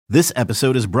This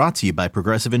episode is brought to you by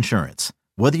Progressive Insurance.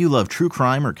 Whether you love true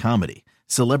crime or comedy,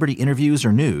 celebrity interviews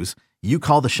or news, you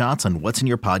call the shots on what's in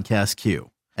your podcast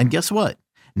queue. And guess what?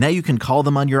 Now you can call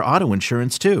them on your auto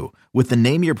insurance too with the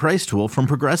Name Your Price tool from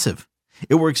Progressive.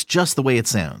 It works just the way it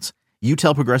sounds. You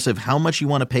tell Progressive how much you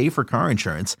want to pay for car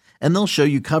insurance, and they'll show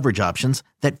you coverage options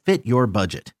that fit your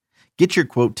budget. Get your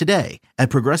quote today at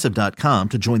Progressive.com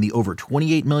to join the over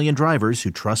 28 million drivers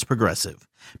who trust Progressive.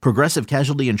 Progressive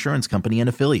Casualty Insurance Company and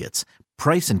Affiliates.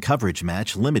 Price and coverage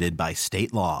match limited by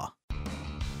state law.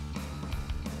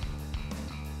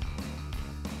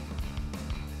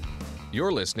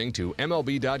 You're listening to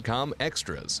MLB.com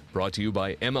Extras, brought to you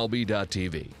by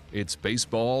MLB.tv. It's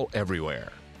baseball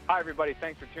everywhere. Hi, everybody.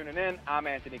 Thanks for tuning in. I'm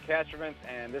Anthony Kastrovitz,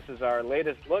 and this is our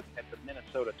latest look at the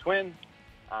Minnesota Twins.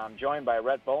 I'm joined by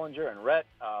Rhett Bollinger. And Rhett,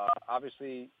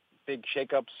 obviously, big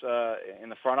shakeups in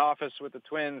the front office with the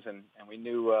Twins, and we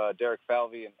knew Derek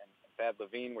Falvey and Thad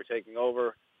Levine were taking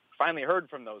over. Finally heard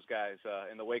from those guys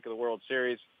in the wake of the World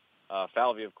Series.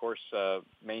 Falvey, of course,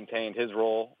 maintained his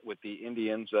role with the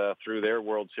Indians through their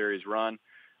World Series run.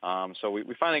 So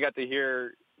we finally got to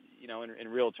hear, in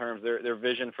real terms, their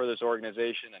vision for this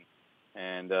organization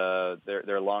and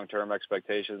their long-term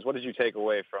expectations. What did you take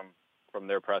away from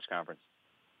their press conference?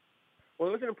 Well,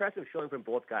 it was an impressive showing from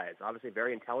both guys. Obviously,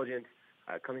 very intelligent,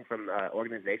 coming from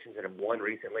organizations that have won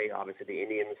recently. Obviously, the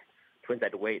Indians, Twins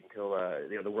had to wait until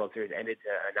the World Series ended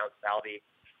to announce Falvey,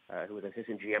 who was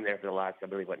assistant GM there for the last, I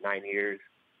believe, 9 years.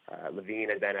 Levine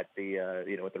had been at the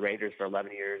with the Rangers for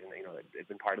 11 years, and had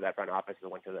been part of that front office and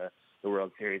went to the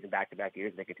World Series in back-to-back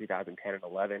years, I think in 2010 and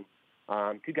 11.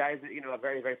 Two guys that are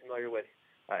very, very familiar with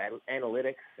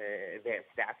analytics, advanced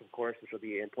stats, of course, which will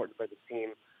be important for this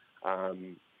team.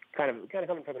 Kind of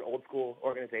coming from an old school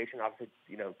organization. Obviously,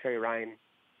 Terry Ryan,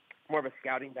 more of a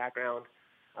scouting background,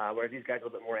 whereas these guys are a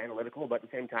little bit more analytical. But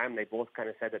at the same time, they both kind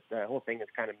of said that the whole thing is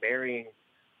kind of marrying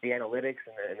the analytics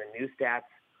and the new stats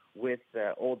with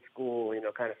the old school,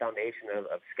 kind of foundation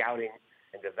of scouting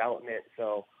and development.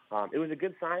 So it was a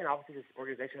good sign. Obviously, this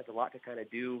organization has a lot to kind of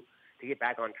do to get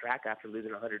back on track after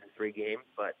losing 103 games.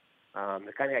 But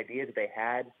the kind of ideas that they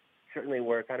had certainly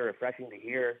were kind of refreshing to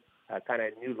hear. Kind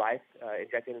of new life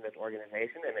injected in this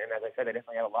organization. And as I said, they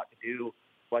definitely have a lot to do,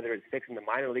 whether it's fixing the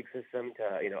minor league system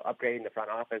to, upgrading the front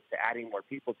office to adding more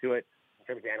people to it in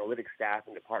terms of analytics staff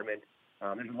and department.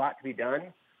 There's a lot to be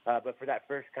done. But for that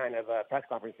first kind of press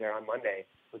conference there on Monday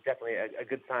was definitely a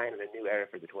good sign of a new era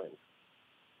for the Twins.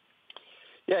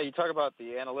 Yeah, you talk about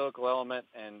the analytical element,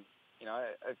 and,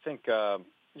 I think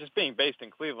just being based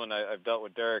in Cleveland, I've dealt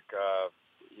with Derek,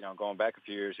 going back a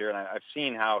few years here, and I've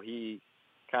seen how he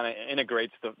kind of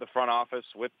integrates the front office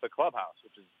with the clubhouse,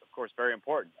 which is, of course, very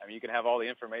important. I mean, you can have all the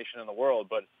information in the world,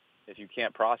 but if you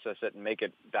can't process it and make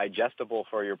it digestible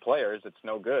for your players, it's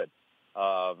no good.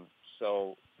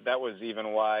 So that was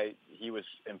even why he was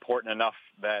important enough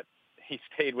that he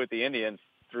stayed with the Indians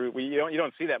through. You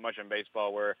don't see that much in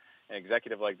baseball where an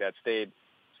executive like that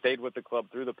stayed with the club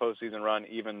through the postseason run,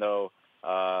 even though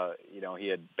he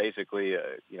had basically,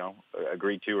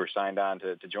 agreed to or signed on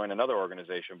to join another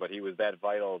organization, but he was that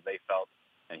vital, they felt,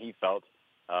 and he felt,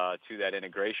 to that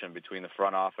integration between the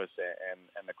front office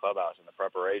and the clubhouse and the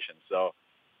preparation. So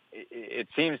it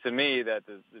seems to me that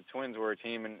the Twins were a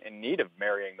team in need of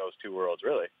marrying those two worlds,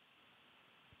 really.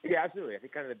 Yeah, absolutely. I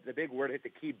think kind of the big word, the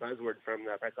key buzzword from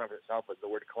the press conference itself was the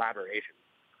word collaboration.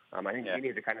 I think the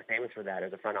Indians are kind of famous for that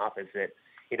as a front office that,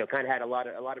 kind of had a lot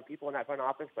of people in that front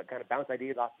office, but kind of bounced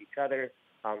ideas off each other.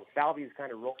 Falvey's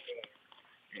kind of role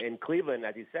in Cleveland,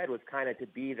 as you said, was kind of to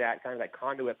be that kind of that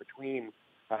conduit between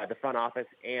the front office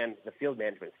and the field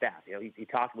management staff. He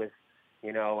talked with,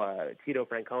 Tito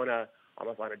Francona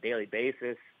almost on a daily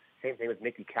basis. Same thing with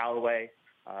Mickey Callaway.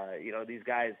 These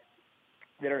guys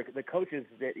that are the coaches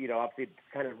that, obviously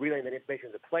kind of relaying that information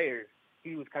to the players.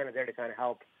 He was kind of there to kind of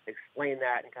help explain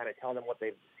that and kind of tell them what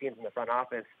they've seen from the front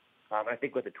office. I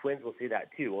think with the Twins, we'll see that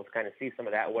too. We'll kind of see some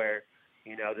of that where,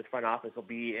 this front office will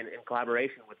be in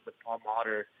collaboration with Paul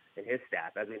Molitor and his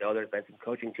staff. As we know, there's been some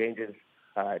coaching changes.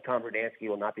 Tom Verdansky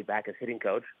will not be back as hitting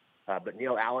coach, but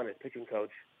Neil Allen as pitching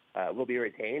coach will be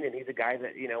retained. And he's a guy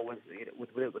that, was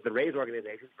with the Rays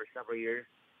organization for several years.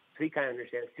 So he kind of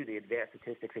understands, too, the advanced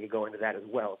statistics that could go into that as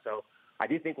well. So I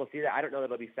do think we'll see that. I don't know that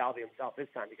it'll be Falvey himself this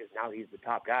time because now he's the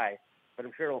top guy. But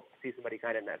I'm sure we'll see somebody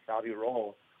kind of in that Falvey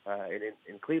role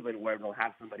in Cleveland where they'll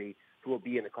have somebody who will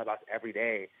be in the clubhouse every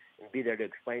day and be there to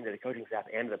explain to the coaching staff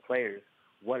and to the players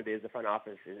what it is the front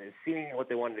office is seeing, what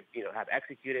they want to have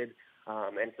executed.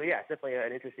 And so, yeah, it's definitely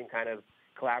an interesting kind of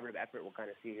collaborative effort we'll kind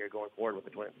of see here going forward with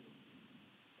the Twins.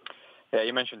 Yeah,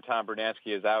 you mentioned Tom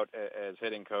Verdansky is out as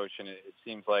hitting coach, and it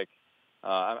seems like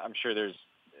I'm sure there's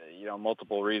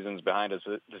multiple reasons behind a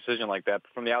decision like that.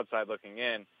 But from the outside looking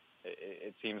in,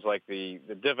 it seems like the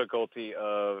difficulty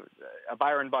of a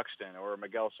Byron Buxton or a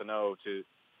Miguel Sano to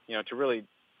really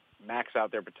max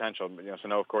out their potential.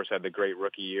 Sano, of course, had the great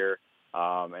rookie year,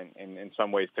 and in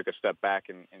some ways took a step back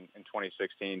in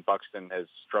 2016. Buxton has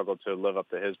struggled to live up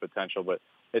to his potential, but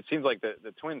it seems like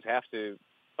the Twins have to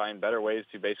find better ways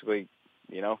to basically,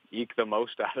 eke the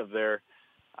most out of their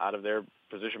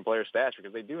position player stats,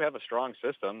 because they do have a strong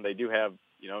system. They do have,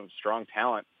 strong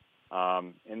talent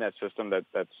in that system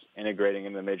that's integrating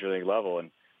in the major league level,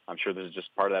 and I'm sure this is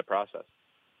just part of that process.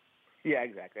 Yeah,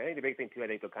 exactly. I think the big thing, too, I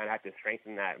think they'll kind of have to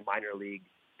strengthen that minor league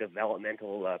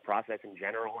developmental process in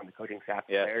general and the coaching staff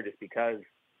there, just because,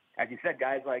 as you said,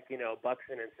 guys like,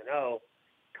 Buxton and Sano,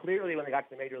 clearly when they got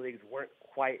to the major leagues weren't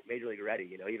quite major league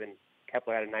ready. Even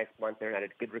Kepler had a nice month there and had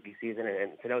a good rookie season,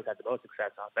 and Sano's had the most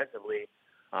success offensively.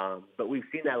 But we've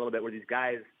seen that a little bit where these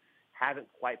guys haven't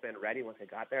quite been ready once they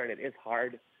got there, and it is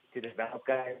hard to develop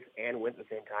guys and win at the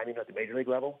same time, at the major league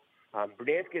level.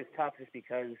 Brunansky is tough just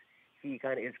because he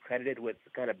kind of is credited with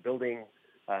kind of building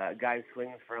guys'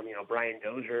 swings from, Brian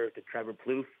Dozier to Trevor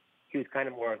Plouffe. He was kind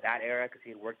of more of that era because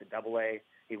he had worked at AA,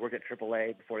 he worked at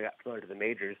AAA before he got promoted to the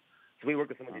majors. So we worked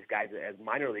with some of these guys as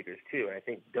minor leaguers too, and I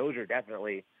think Dozier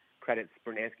definitely credits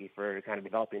Brunansky for kind of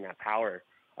developing that power,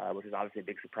 which is obviously a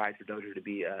big surprise for Dozier to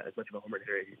be as much of a home run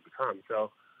hitter as he's become.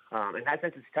 So in that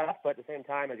sense, it's tough, but at the same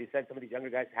time, as you said, some of these younger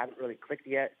guys haven't really clicked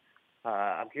yet.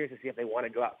 I'm curious to see if they want to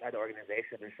go outside the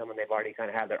organization, if there's someone they've already kind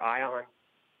of had their eye on,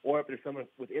 or if there's someone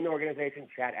within the organization.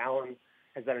 Chad Allen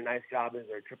has done a nice job as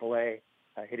their AAA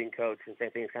hitting coach, and same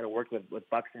thing, has kind of worked with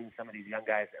Buxton, some of these young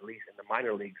guys, at least in the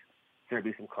minor leagues, so there'd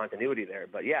be some continuity there.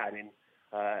 But yeah,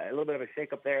 a little bit of a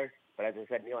shake-up there, but as I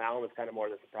said, Neil Allen was kind of more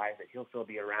of the surprise that he'll still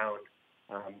be around.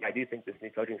 I do think this new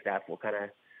coaching staff we'll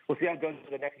see how it goes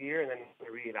for the next year, and then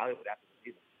we'll reevaluate after the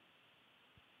season.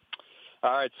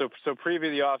 All right, so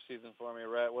preview the offseason for me,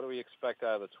 Rhett. What do we expect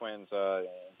out of the Twins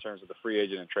in terms of the free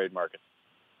agent and trade market?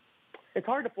 It's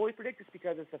hard to fully predict just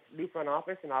because it's a new front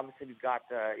office, and obviously we've got,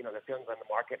 the feelings on the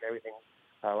market and everything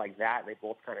like that. They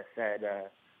both kind of said,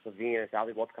 Levine and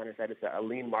Salvi both kind of said it's a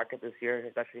lean market this year,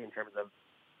 especially in terms of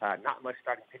not much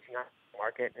starting pitching on the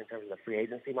market in terms of the free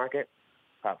agency market.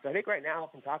 So I think right now,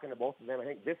 from talking to both of them, I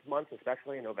think this month,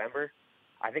 especially in November,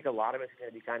 I think a lot of it's going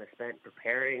to be kind of spent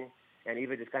preparing and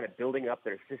even just kind of building up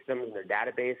their systems and their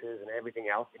databases and everything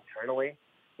else internally,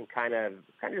 and kind of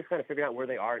figuring out where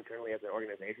they are internally as an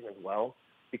organization as well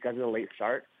because of the late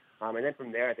start. And then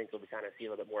from there, I think they'll be kind of see a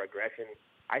little bit more aggression.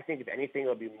 I think if anything,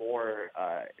 it'll be more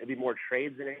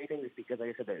trades than anything, just because, like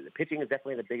I said, the pitching is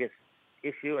definitely the biggest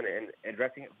issue, and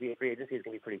addressing it via free agency is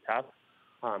going to be pretty tough.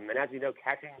 And as we know,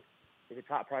 catching is a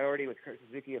top priority with Kurt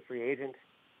Suzuki, a free agent.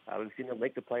 We've seen them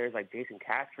link to players like Jason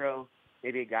Castro,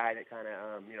 maybe a guy that kind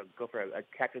of, go for a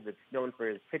catcher that's known for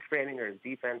his pitch framing or his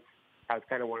defense. That was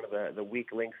kind of one of the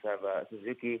weak links of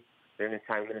Suzuki during his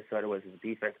time in Minnesota, was his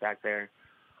defense back there.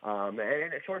 And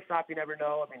at shortstop, you never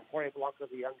know. Jorge Blanco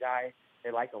is a young guy they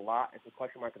like a lot. It's a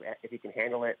question mark if he can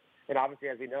handle it. And obviously,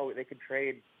 as we know, they could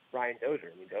trade Brian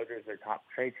Dozier. Dozier is their top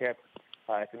trade chip.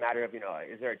 It's a matter of,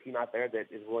 is there a team out there that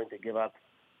is willing to give up,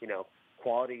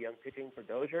 quality young pitching for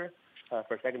Dozier,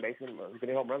 for a second baseman who's going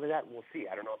to help run with that? We'll see.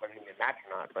 I don't know if there's going to be a match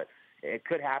or not, but it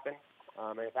could happen.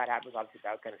 And if that happens, obviously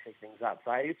that would kind of shake things up. So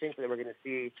I do think that we're going to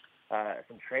see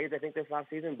some trades, I think, this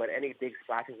offseason, but any big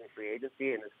splashes in free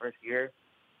agency in this first year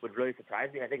would really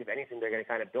surprise me. I think, if anything, they're going to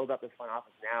kind of build up this front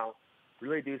office now,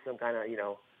 really do some kind of,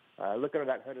 look under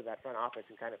that hood of that front office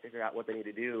and kind of figure out what they need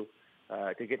to do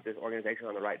to get this organization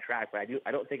on the right track. But I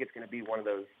don't think it's going to be one of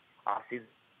those off-seasons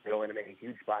go in and make a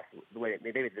huge splash the way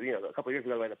maybe a couple of years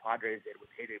ago, the way the Padres did with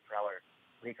AJ Preller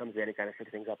when he comes in and kind of shakes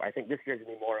things up. I think this year's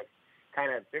going to be more of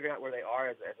kind of figuring out where they are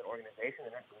as an organization,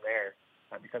 and then from there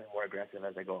becoming more aggressive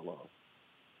as they go along.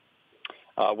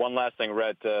 One last thing,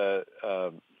 Rhett.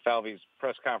 Falvey's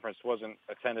press conference wasn't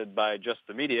attended by just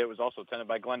the media. It was also attended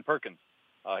by Glenn Perkins.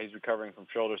 He's recovering from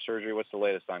shoulder surgery. What's the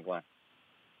latest on Glenn?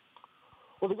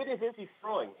 Well, the good news is he's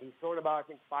throwing. He's thrown about, I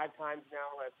think, 5 times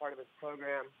now as part of his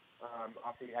program.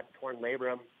 Obviously, he had torn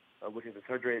labrum, which is a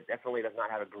surgery that definitely does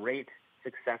not have a great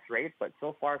success rate, but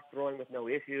so far throwing with no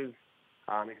issues. He's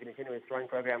going to continue his throwing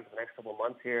program for the next couple of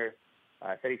months here.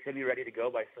 Said he should be ready to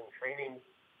go by spring training.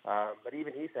 But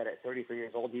even he said at 33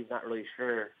 years old, he's not really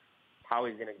sure how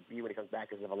he's going to be when he comes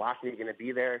back. Is the velocity going to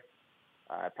be there?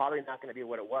 Probably not going to be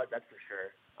what it was, that's for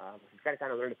sure. He's got to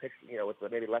kind of learn to pitch,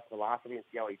 with maybe less velocity and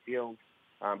see how he feels.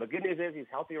 But good news is he's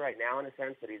healthy right now in a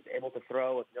sense that he's able to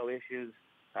throw with no issues.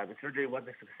 The surgery was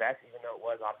a success, even though it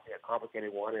was obviously a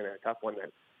complicated one and a tough one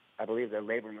that I believe the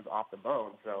labrum was off the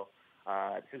bone. So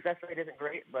the success rate isn't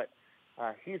great, but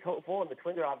he's hopeful, and the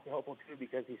Twins are obviously hopeful too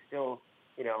because he's still,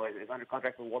 is under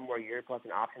contract for one more year plus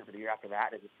an option for the year after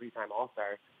that as a three-time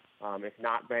All-Star. If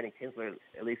not, Brandon Kinsler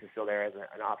at least is still there as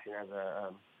an option as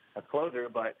a closer.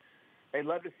 But they'd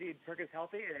love to see Perkins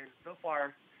healthy, and so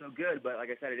far so good. But like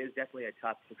I said, it is definitely a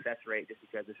tough success rate just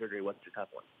because the surgery was such a tough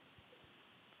one.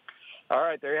 All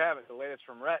right, there you have it. The latest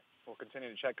from Rhett. We'll continue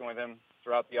to check in with him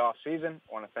throughout the offseason.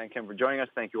 I want to thank him for joining us.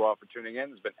 Thank you all for tuning in.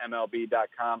 This has been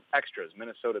MLB.com Extras,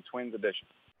 Minnesota Twins edition.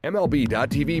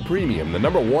 MLB.tv Premium, the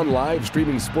 #1 live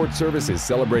streaming sports service, is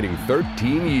celebrating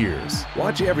 13 years.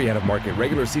 Watch every out-of-market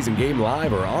regular season game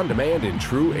live or on demand in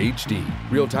true HD.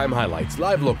 Real-time highlights,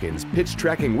 live look-ins, pitch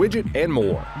tracking widget, and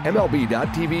more.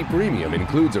 MLB.tv Premium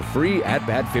includes a free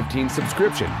At-Bat 15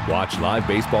 subscription. Watch live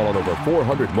baseball on over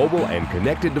 400 mobile and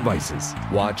connected devices.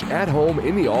 Watch at home,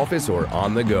 in the office, or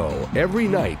on the go every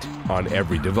night on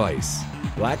every device.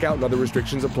 Blackout and other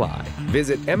restrictions apply.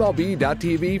 Visit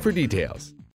MLB.tv for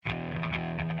details.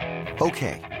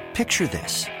 Okay, picture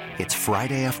this. It's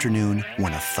Friday afternoon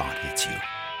when a thought hits you.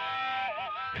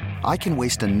 I can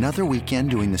waste another weekend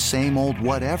doing the same old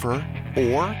whatever,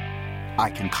 or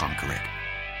I can conquer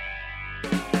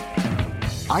it.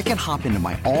 I can hop into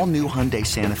my all-new Hyundai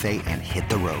Santa Fe and hit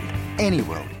the road. Any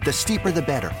road. The steeper the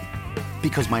better.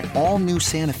 Because my all-new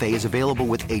Santa Fe is available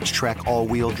with H-Track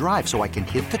all-wheel drive, so I can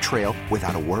hit the trail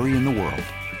without a worry in the world.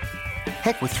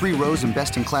 Heck, with 3 rows and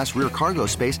best-in-class rear cargo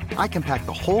space, I can pack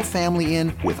the whole family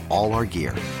in with all our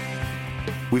gear.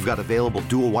 We've got available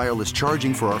dual wireless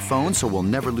charging for our phones, so we'll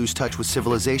never lose touch with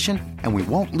civilization, and we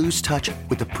won't lose touch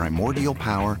with the primordial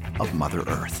power of Mother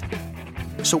Earth.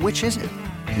 So which is it?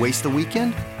 Waste the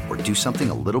weekend or do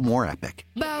something a little more epic?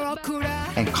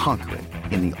 And conquer it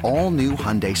in the all-new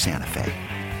Hyundai Santa Fe.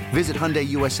 Visit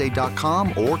HyundaiUSA.com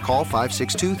or call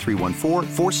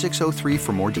 562-314-4603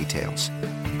 for more details.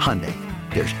 Hyundai,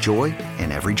 there's joy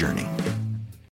in every journey.